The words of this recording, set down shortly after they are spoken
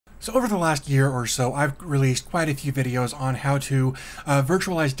So over the last year or so, I've released quite a few videos on how to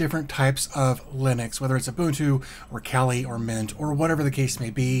virtualize different types of Linux, whether it's Ubuntu or Kali or Mint or whatever the case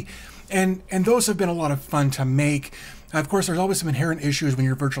may be. And those have been a lot of fun to make. Of course, there's always some inherent issues when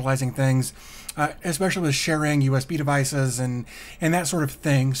you're virtualizing things, especially with sharing USB devices and that sort of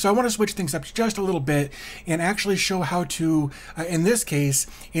thing. So I want to switch things up just a little bit and actually show how to, in this case,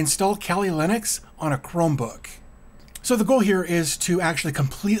 install Kali Linux on a Chromebook. So the goal here is to actually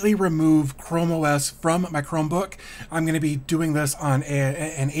completely remove ChromeOS from my Chromebook. I'm going to be doing this on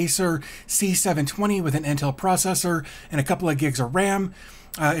an Acer C720 with an Intel processor and a couple of gigs of RAM.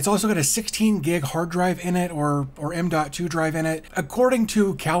 It's also got a 16 gig hard drive in it or M.2 drive in it. According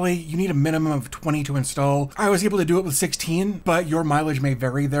to Kali, you need a minimum of 20 to install. I was able to do it with 16, but your mileage may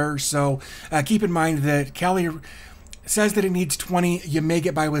vary there. So keep in mind that Kali says that it needs 20, you may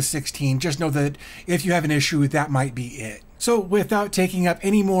get by with 16. Just know that if you have an issue, that might be it. So without taking up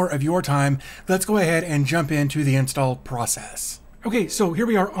any more of your time, let's go ahead and jump into the install process. Okay, so here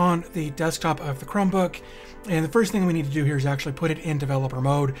we are on the desktop of the Chromebook. And the first thing we need to do here is actually put it in developer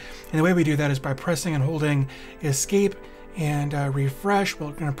mode. And the way we do that is by pressing and holding Escape and Refresh.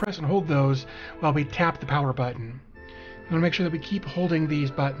 We're going to press and hold those while we tap the power button. We want to make sure that we keep holding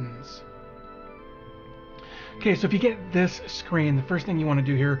these buttons. Okay, so if you get this screen, the first thing you want to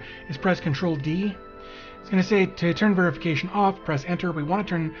do here is press Ctrl D. It's going to say to turn verification off, press Enter. We want to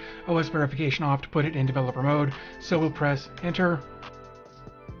turn OS verification off to put it in developer mode, so we'll press Enter.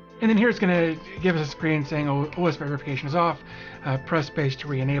 And then here it's going to give us a screen saying OS verification is off. Press space to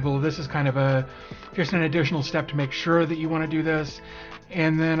re-enable. This is kind of just an additional step to make sure that you want to do this.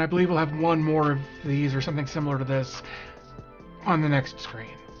 And then I believe we'll have one more of these or something similar to this on the next screen.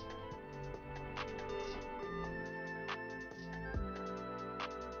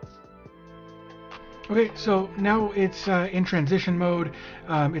 Okay, so now it's in transition mode.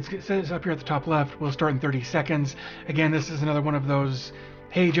 It says up here at the top left, we'll start in 30 seconds. Again, this is another one of those,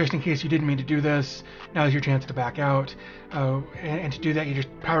 hey, just in case you didn't mean to do this, now is your chance to back out. And to do that, you just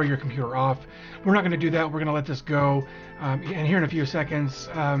power your computer off. We're not going to do that. We're going to let this go. And here in a few seconds,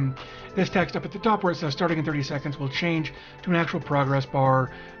 this text up at the top where it says starting in 30 seconds will change to an actual progress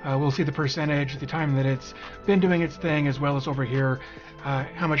bar. We'll see the percentage, the time that it's been doing its thing, as well as over here,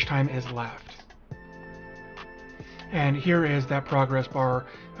 how much time is left. And here is that progress bar,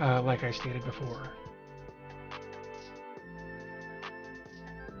 like I stated before.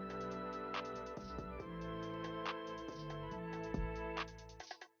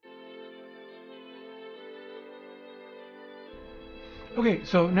 Okay,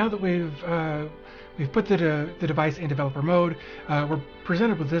 so now that we've put the device in developer mode, we're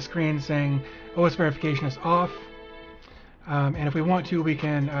presented with this screen saying OS verification is off. And if we want to, we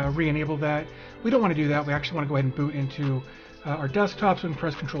can re-enable that. We don't want to do that. We actually want to go ahead and boot into our desktop, so we can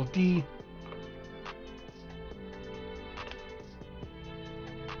press Ctrl D.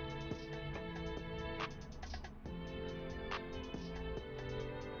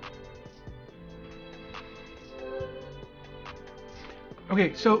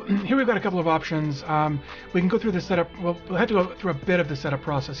 Okay, so here we've got a couple of options. We can go through the setup. Well, we'll have to go through a bit of the setup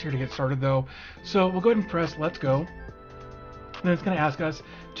process here to get started, though. So we'll go ahead and press Let's Go. Then it's going to ask us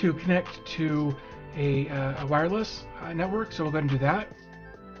to connect to a wireless network, so we'll go ahead and do that.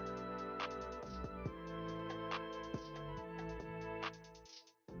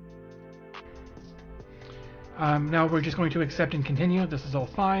 Now we're just going to accept and continue. This is all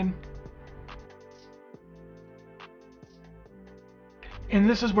fine. And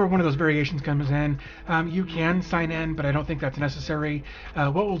this is where one of those variations comes in. You can sign in, but I don't think that's necessary.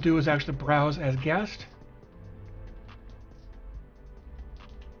 What we'll do is actually browse as guest.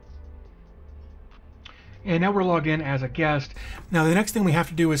 And now we're logged in as a guest. Now the next thing we have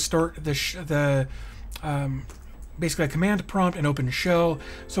to do is start basically a command prompt and open shell.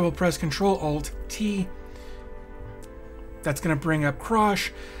 So we'll press Ctrl Alt T. That's going to bring up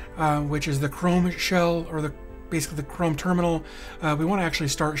Crush, which is the Chrome shell, or basically the Chrome terminal. We want to actually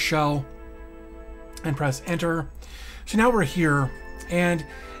start shell and press Enter. So now we're here, and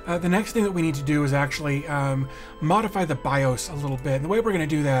the next thing that we need to do is actually modify the BIOS a little bit. And the way we're going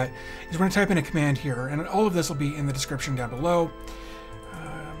to do that is we're going to type in a command here, and all of this will be in the description down below.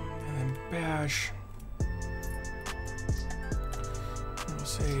 And then bash. And we'll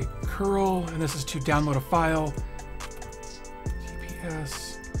say curl, and this is to download a file.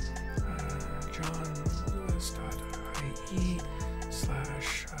 TPS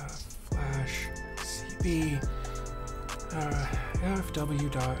johnlewis.ie/flash cb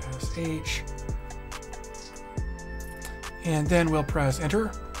fw.sh, and then we'll press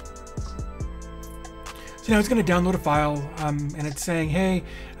Enter. So So now it's going to download a file, and it's saying, hey,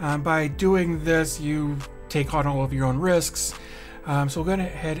 by doing this, you take on all of your own risks. So we'll go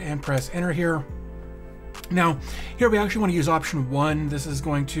ahead and press enter here. Now, here we actually want to use option 1. This is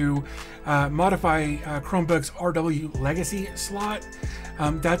going to modify Chromebook's RW legacy slot.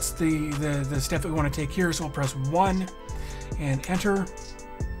 That's the step that we want to take here. So we'll press 1 and enter.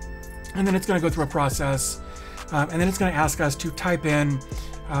 And then it's going to go through a process. And then it's going to ask us to type in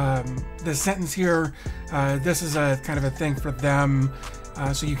the sentence here. This is a kind of a thing for them.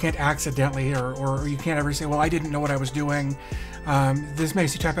 So you can't accidentally, or you can't ever say, well, I didn't know what I was doing. This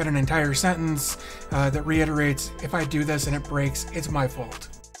makes you type out an entire sentence that reiterates, if I do this and it breaks, it's my fault.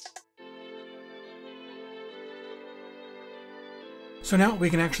 So now we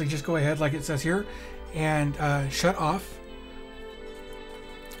can actually just go ahead, like it says here, and shut off.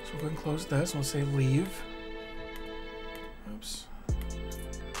 So we'll go ahead and close this. We'll say leave. Oops.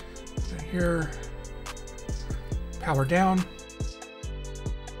 Right here. Power down.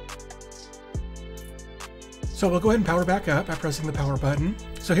 So we'll go ahead and power back up by pressing the power button.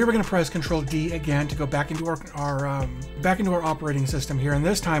 So here we're going to press Ctrl D again to go back into our operating system here. And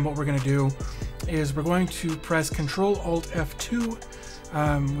this time what we're going to do is we're going to press Ctrl Alt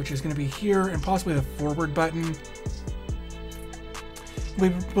F2, which is going to be here, and possibly the forward button.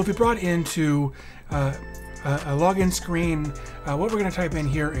 We'll be brought into a login screen. What we're going to type in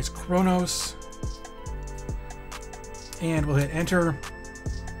here is Kronos, and we'll hit enter.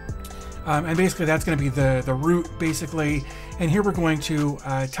 And basically that's going to be the root, basically. And here we're going to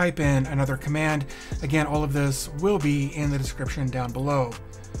type in another command. Again, all of this will be in the description down below.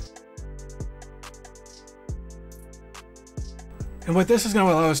 And what this is going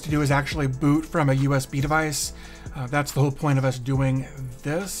to allow us to do is actually boot from a USB device. That's the whole point of us doing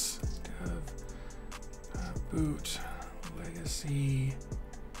this. Boot legacy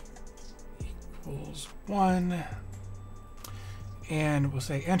equals 1. And we'll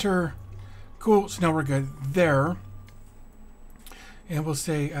say enter. Cool, so now we're good there. And we'll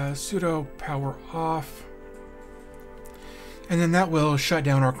say sudo power off. And then that will shut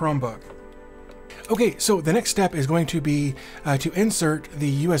down our Chromebook. Okay, so the next step is going to be to insert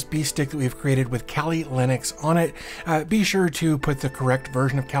the USB stick that we've created with Kali Linux on it. Be sure to put the correct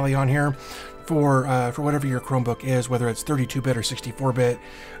version of Kali on here for whatever your Chromebook is, whether it's 32-bit or 64-bit.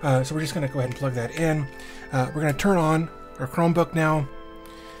 So we're just going to go ahead and plug that in. We're going to turn on our Chromebook now.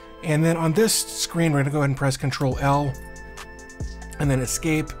 And then on this screen, we're going to go ahead and press Ctrl L and then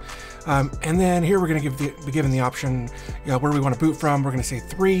escape. And then here we're going to be given the option where we want to boot from. We're going to say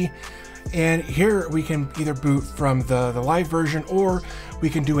 3. And here we can either boot from the live version, or we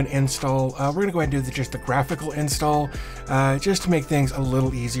can do an install. We're going to go ahead and do just the graphical install, just to make things a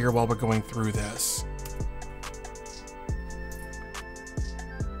little easier while we're going through this.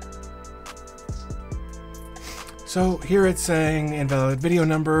 So here it's saying invalid video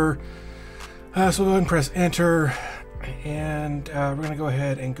number. So we'll go ahead and press enter. And we're going to go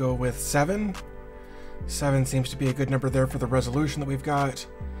ahead and go with 7. 7 seems to be a good number there for the resolution that we've got.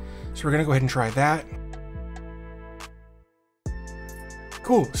 So we're going to go ahead and try that.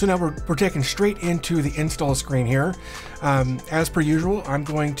 Cool. So now we're taken straight into the install screen here. As per usual, I'm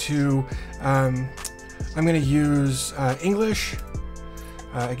going to use English.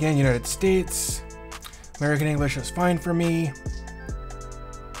 Again, United States. American English is fine for me.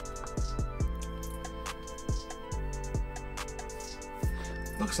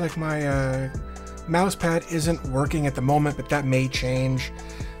 Looks like my mouse pad isn't working at the moment, but that may change.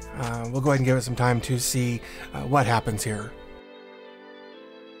 We'll go ahead and give it some time to see what happens here.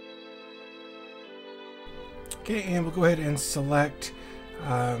 Okay, and we'll go ahead and select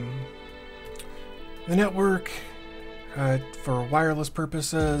the network for wireless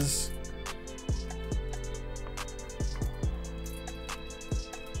purposes.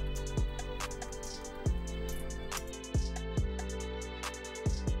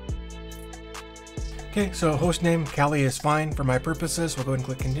 Okay, so host name Kali is fine for my purposes. We'll go ahead and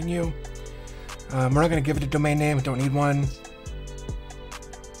click continue. We're not going to give it a domain name, don't need one.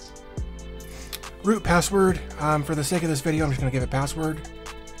 Root password, for the sake of this video, I'm just going to give it password.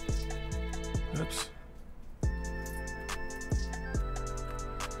 Oops.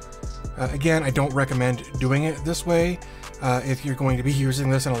 Again, I don't recommend doing it this way if you're going to be using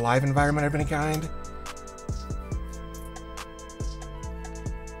this in a live environment of any kind.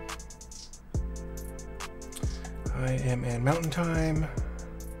 I am in Mountain Time.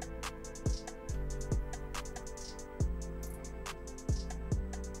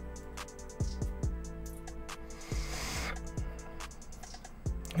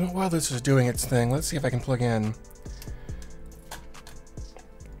 While this is doing its thing, let's see if I can plug in.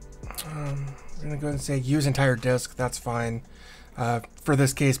 We're going to go ahead and say use entire disk. That's fine for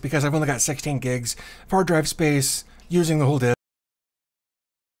this case because I've only got 16 gigs of hard drive space using the whole disk.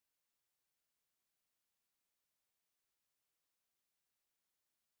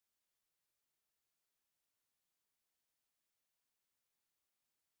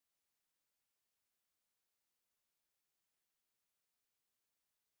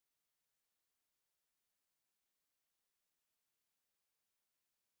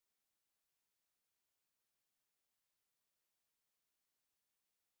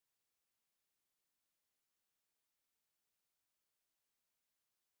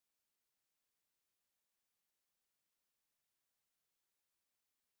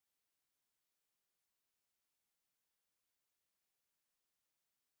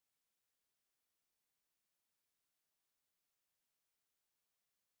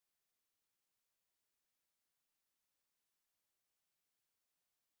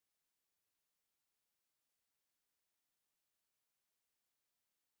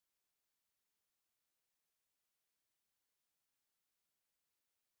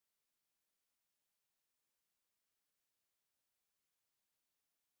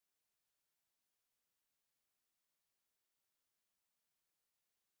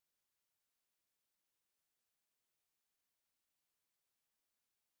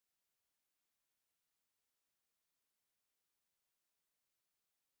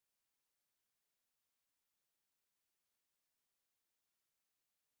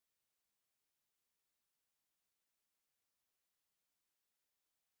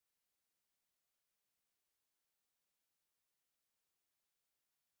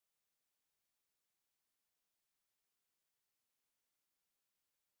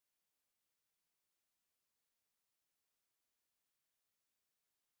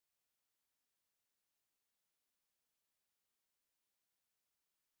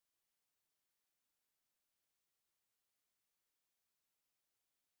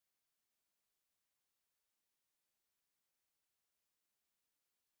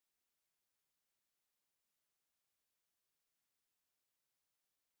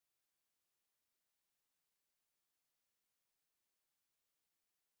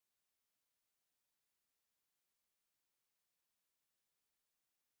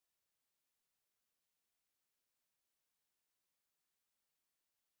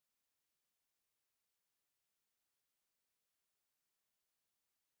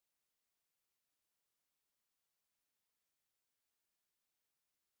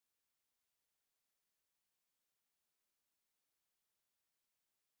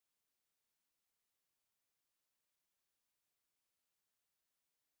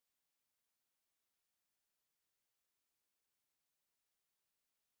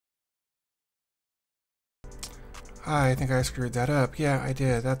 I think I screwed that up. Yeah, I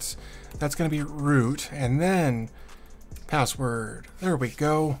did. That's going to be root and then password. There we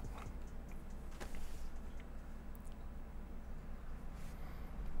go.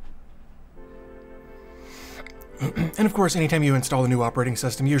 And of course, anytime you install a new operating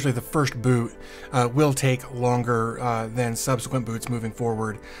system, usually the first boot will take longer than subsequent boots moving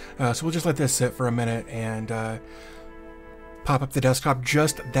forward. So we'll just let this sit for a minute and pop up the desktop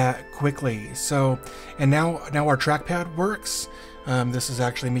just that quickly. So, and now our trackpad works. This is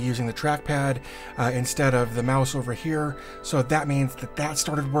actually me using the trackpad instead of the mouse over here. So that means that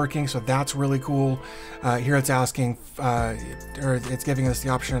started working. So that's really cool. Here it's asking, or it's giving us the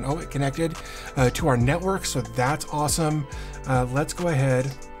option, oh, it connected to our network. So that's awesome. Let's go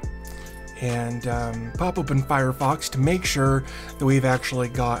ahead and pop open Firefox to make sure that we've actually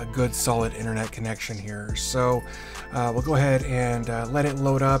got a good solid internet connection here. So we'll go ahead and let it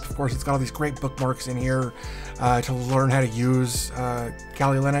load up. Of course, it's got all these great bookmarks in here to learn how to use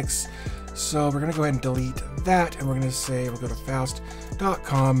Kali Linux. So we're gonna go ahead and delete that, and we're gonna say we'll go to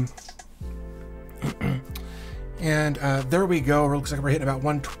fast.com. And there we go. It looks like we're hitting about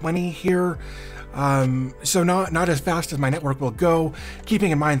 120 here. So not as fast as my network will go,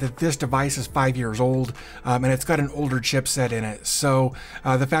 keeping in mind that this device is 5 years old and it's got an older chipset in it. So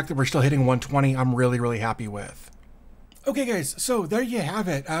the fact that we're still hitting 120, I'm really happy with. Okay guys, so there you have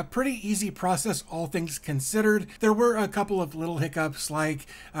it. A pretty easy process, all things considered. There were a couple of little hiccups like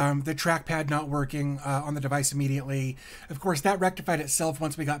the trackpad not working on the device immediately. Of course, that rectified itself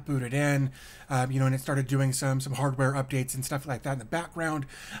once we got booted in, and it started doing some hardware updates and stuff like that in the background.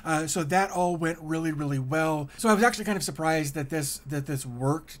 So that all went really well. So I was actually kind of surprised that this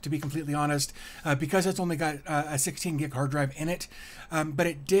worked, to be completely honest, because it's only got a 16 gig hard drive in it. But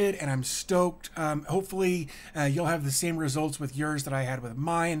it did, and I'm stoked. Hopefully you'll have the same same results with yours that I had with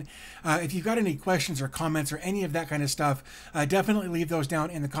mine. If you've got any questions or comments or any of that kind of stuff, definitely leave those down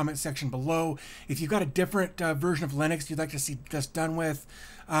in the comment section below. If you've got a different version of Linux you'd like to see this done with,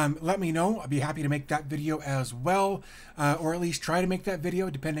 let me know. I'll be happy to make that video as well, or at least try to make that video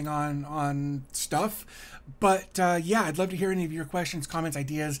depending on stuff. But yeah, I'd love to hear any of your questions, comments,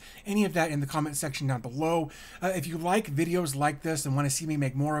 ideas, any of that in the comment section down below. If you like videos like this and want to see me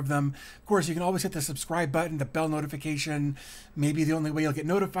make more of them, of course, you can always hit the subscribe button, the bell notification, maybe the only way you'll get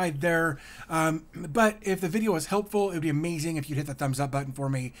notified there. But if the video was helpful, it would be amazing if you'd hit the thumbs up button for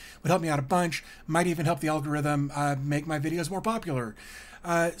me. It would help me out a bunch, might even help the algorithm make my videos more popular.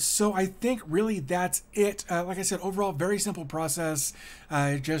 So I think really that's it. Like I said, overall, very simple process.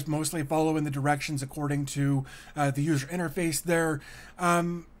 Just mostly following the directions according to the user interface there.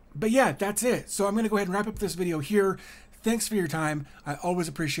 But yeah, that's it. So I'm going to go ahead and wrap up this video here. Thanks for your time. I always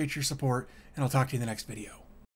appreciate your support, and I'll talk to you in the next video.